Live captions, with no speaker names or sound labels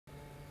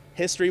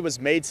History was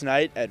made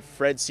tonight at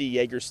Fred C.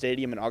 Yeager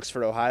Stadium in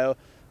Oxford, Ohio.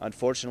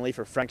 Unfortunately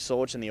for Frank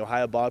Solich and the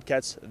Ohio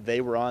Bobcats, they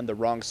were on the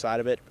wrong side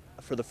of it.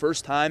 For the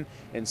first time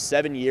in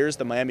 7 years,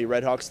 the Miami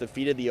RedHawks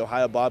defeated the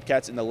Ohio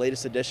Bobcats in the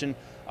latest edition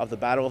of the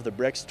Battle of the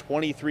Bricks,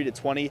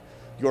 23-20,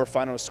 your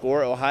final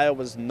score. Ohio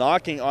was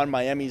knocking on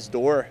Miami's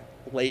door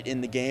late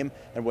in the game,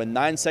 and with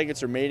 9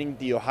 seconds remaining,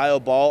 the Ohio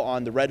ball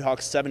on the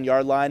RedHawks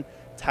 7-yard line,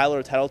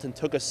 Tyler Tettleton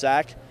took a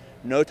sack.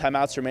 No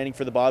timeouts remaining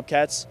for the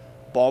Bobcats.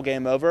 Ball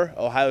game over.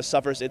 Ohio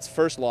suffers its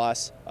first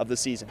loss of the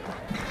season.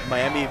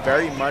 Miami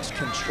very much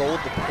controlled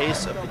the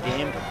pace of the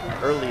game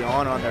early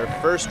on their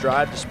first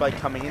drive, despite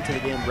coming into the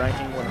game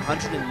ranking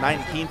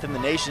 119th in the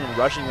nation in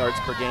rushing yards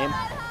per game.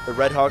 The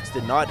RedHawks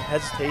did not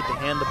hesitate to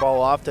hand the ball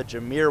off to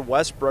Jameer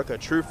Westbrook, a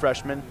true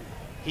freshman.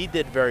 He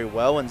did very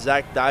well, and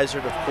Zach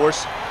Dysert, of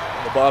course,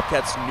 the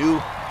Bobcats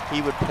knew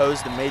he would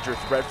pose the major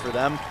threat for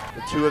them.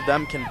 The two of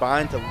them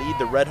combined to lead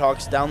the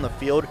RedHawks down the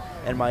field,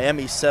 and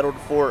Miami settled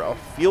for a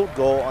field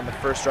goal on the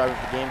first drive of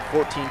the game,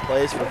 14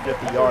 plays for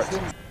 50 yards.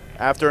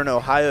 After an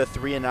Ohio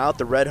 3-and-out,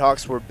 the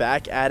RedHawks were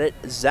back at it.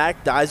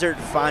 Zach Dysert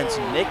finds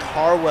Nick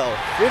Harwell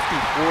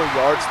 54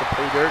 yards to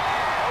pay dirt,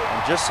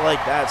 and just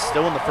like that,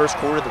 still in the first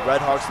quarter, the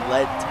RedHawks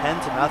led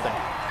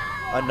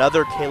 10-0.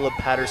 Another Caleb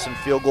Patterson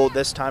field goal,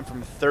 this time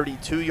from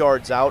 32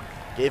 yards out,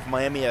 gave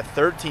Miami a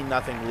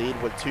 13-0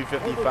 lead with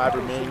 2:55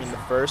 remaining in the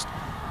first.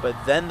 But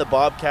then the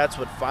Bobcats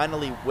would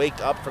finally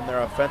wake up from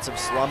their offensive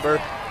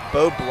slumber.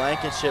 Bo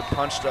Blankenship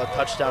punched a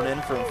touchdown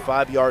in from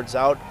 5 yards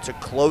out to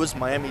close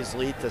Miami's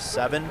lead to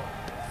 7,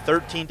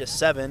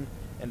 13-7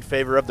 in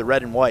favor of the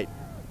red and white.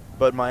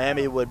 But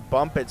Miami would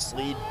bump its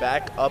lead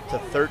back up to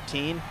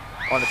 13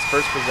 on its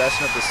first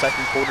possession of the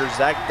second quarter.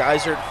 Zach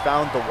Dysert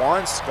found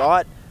DeJuan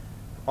Scott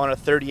on a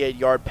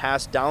 38-yard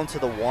pass down to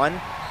the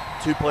 1.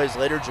 2 plays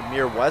later,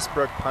 Jameer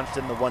Westbrook punched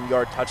in the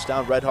 1-yard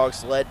touchdown.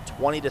 RedHawks led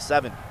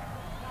 20-7.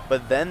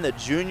 But then the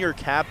junior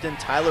captain,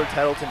 Tyler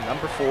Tettleton,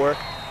 number 4,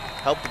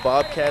 helped the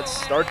Bobcats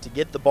start to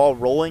get the ball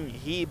rolling.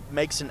 He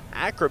makes an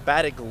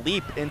acrobatic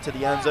leap into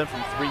the end zone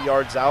from 3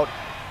 yards out.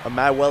 A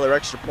Matt Weller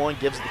extra point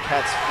gives the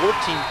Cats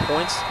 14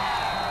 points.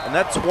 And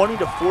that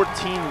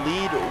 20-14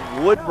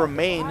 lead would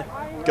remain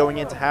going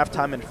into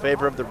halftime in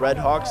favor of the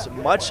RedHawks,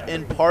 much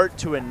in part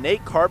to a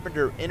Nate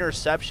Carpenter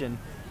interception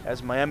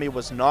as Miami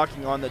was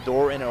knocking on the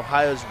door in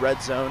Ohio's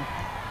red zone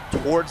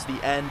towards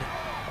the end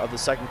of the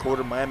second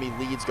quarter. Miami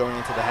leads going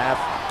into the half,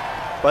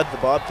 but the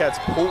Bobcats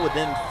pull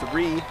within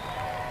 3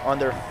 on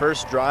their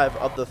first drive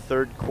of the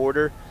third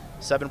quarter.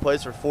 7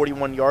 plays for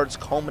 41 yards,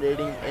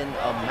 culminating in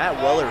a Matt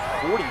Weller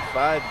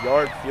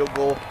 45-yard field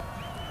goal.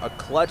 A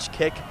clutch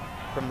kick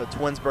from the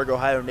Twinsburg,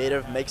 Ohio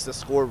native makes the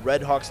score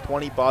RedHawks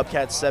 20,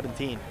 Bobcats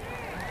 17.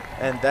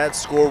 And that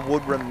score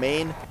would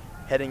remain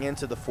heading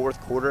into the fourth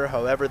quarter.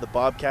 However, the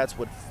Bobcats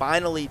would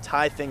finally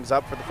tie things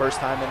up for the first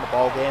time in the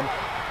ballgame.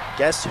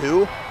 Guess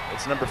who?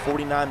 It's number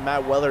 49,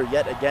 Matt Weller,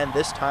 yet again,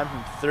 this time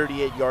from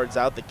 38 yards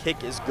out. The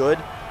kick is good,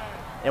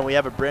 and we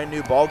have a brand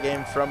new ball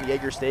game from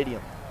Yeager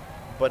Stadium.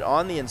 But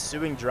on the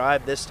ensuing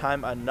drive, this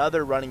time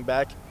another running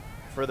back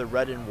for the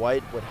red and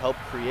white would help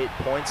create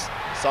points.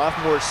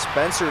 Sophomore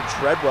Spencer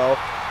Treadwell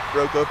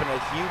broke open a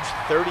huge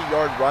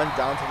 30-yard run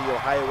down to the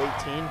Ohio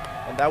 18,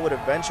 and that would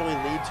eventually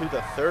lead to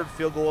the third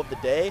field goal of the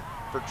day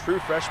for true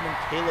freshman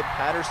Caleb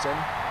Patterson,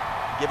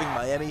 giving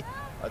Miami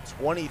a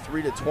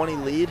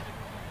 23-20 lead.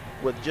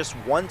 With just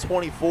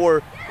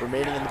 1:24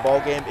 remaining in the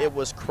ballgame, it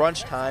was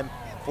crunch time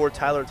for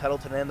Tyler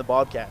Tettleton and the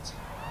Bobcats.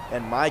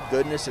 And my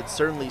goodness, it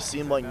certainly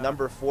seemed like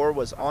number 4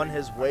 was on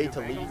his way to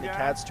leading the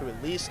Cats to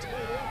at least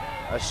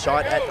a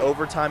shot at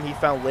overtime. He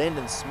found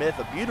Landon Smith,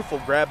 a beautiful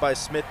grab by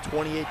Smith,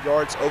 28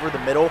 yards over the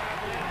middle.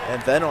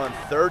 And then on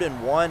 3rd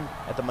and 1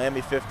 at the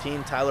Miami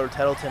 15, Tyler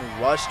Tettleton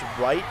rushed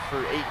right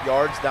for 8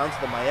 yards down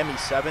to the Miami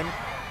 7.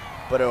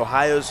 But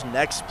Ohio's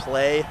next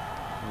play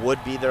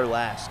would be their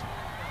last.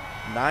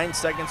 9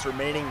 seconds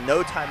remaining,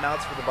 no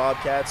timeouts for the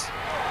Bobcats.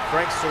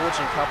 Frank Solich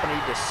and company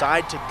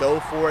decide to go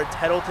for it.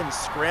 Tettleton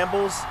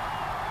scrambles,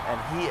 and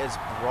he is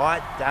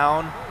brought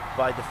down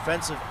by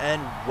defensive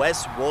end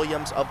Wes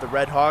Williams of the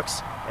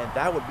RedHawks, and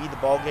that would be the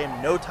ball game.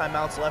 No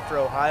timeouts left for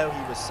Ohio.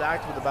 He was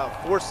sacked with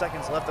about 4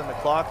 seconds left on the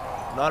clock.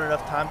 Not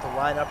enough time to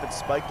line up and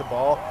spike the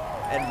ball,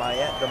 and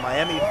the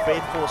Miami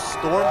faithful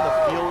stormed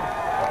the field.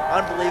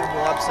 An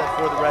unbelievable upset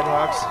for the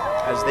RedHawks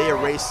as they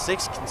erase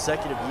 6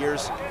 consecutive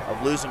years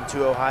of losing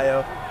to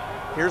Ohio.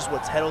 Here's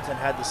what Tettleton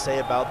had to say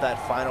about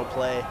that final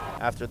play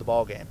after the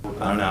ball game.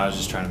 I don't know, I was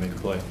just trying to make a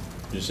play.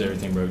 Just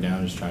everything broke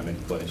down, just trying to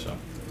make a play. So.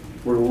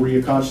 Were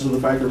you conscious of the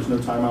fact there was no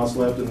timeouts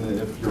left, and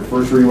if your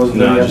first read wasn't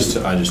there? No,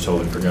 I just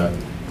totally forgot.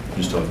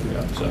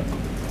 So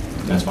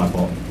that's my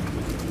fault.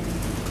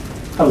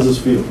 How does this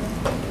feel?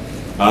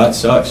 It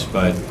sucks,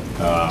 but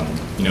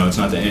you know, it's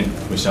not the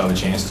end. We still have a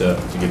chance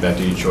to get back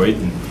to Detroit,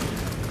 and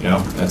you know,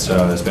 that's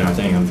been our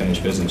thing.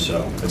 Unfinished business,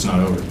 so it's not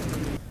over.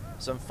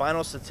 Some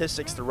final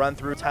statistics to run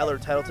through. Tyler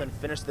Tettleton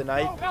finished the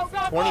night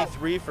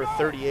 23 for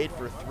 38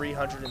 for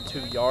 302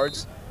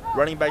 yards.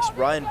 Running backs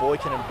Ryan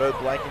Boykin and Bo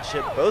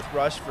Blankenship both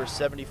rushed for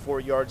 74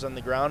 yards on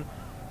the ground.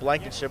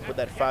 Blankenship with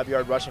that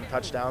 5-yard rushing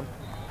touchdown.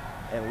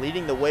 And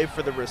leading the way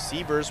for the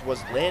receivers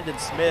was Landon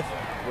Smith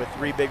with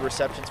 3 big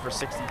receptions for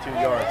 62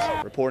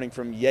 yards. Reporting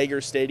from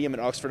Yager Stadium in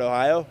Oxford,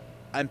 Ohio,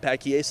 I'm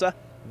Pat Chiesa.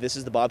 This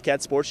is the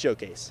Bobcat Sports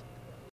Showcase.